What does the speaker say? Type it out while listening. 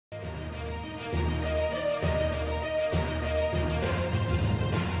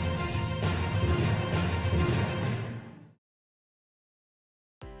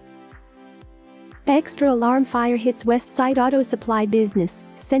Extra alarm fire hits Westside auto supply business,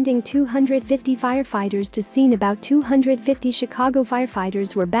 sending 250 firefighters to scene. About 250 Chicago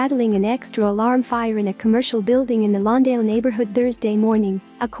firefighters were battling an extra alarm fire in a commercial building in the Lawndale neighborhood Thursday morning,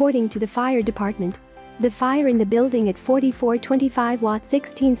 according to the fire department. The fire in the building at 4425 Watt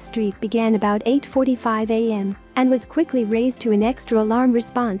 16th Street began about 8:45 a.m. and was quickly raised to an extra alarm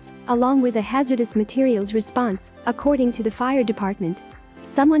response, along with a hazardous materials response, according to the fire department.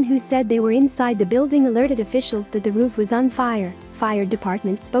 Someone who said they were inside the building alerted officials that the roof was on fire, fire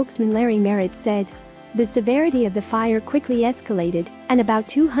department spokesman Larry Merritt said. The severity of the fire quickly escalated, and about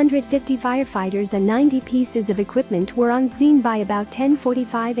 250 firefighters and 90 pieces of equipment were on scene by about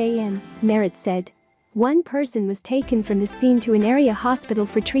 10:45 a.m., Merritt said. One person was taken from the scene to an area hospital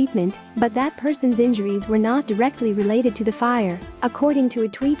for treatment, but that person's injuries were not directly related to the fire, according to a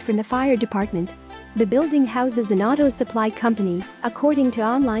tweet from the fire department. The building houses an auto supply company, according to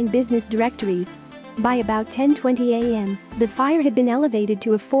online business directories. By about 10:20 a.m., the fire had been elevated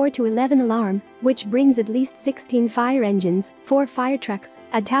to a 4 to 11 alarm, which brings at least 16 fire engines, 4 fire trucks,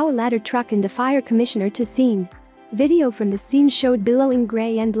 a tow ladder truck and the fire commissioner to scene. Video from the scene showed billowing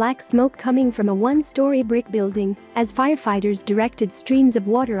gray and black smoke coming from a one-story brick building as firefighters directed streams of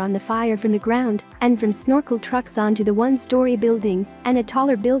water on the fire from the ground and from snorkel trucks onto the one-story building and a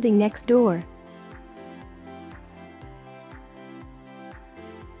taller building next door.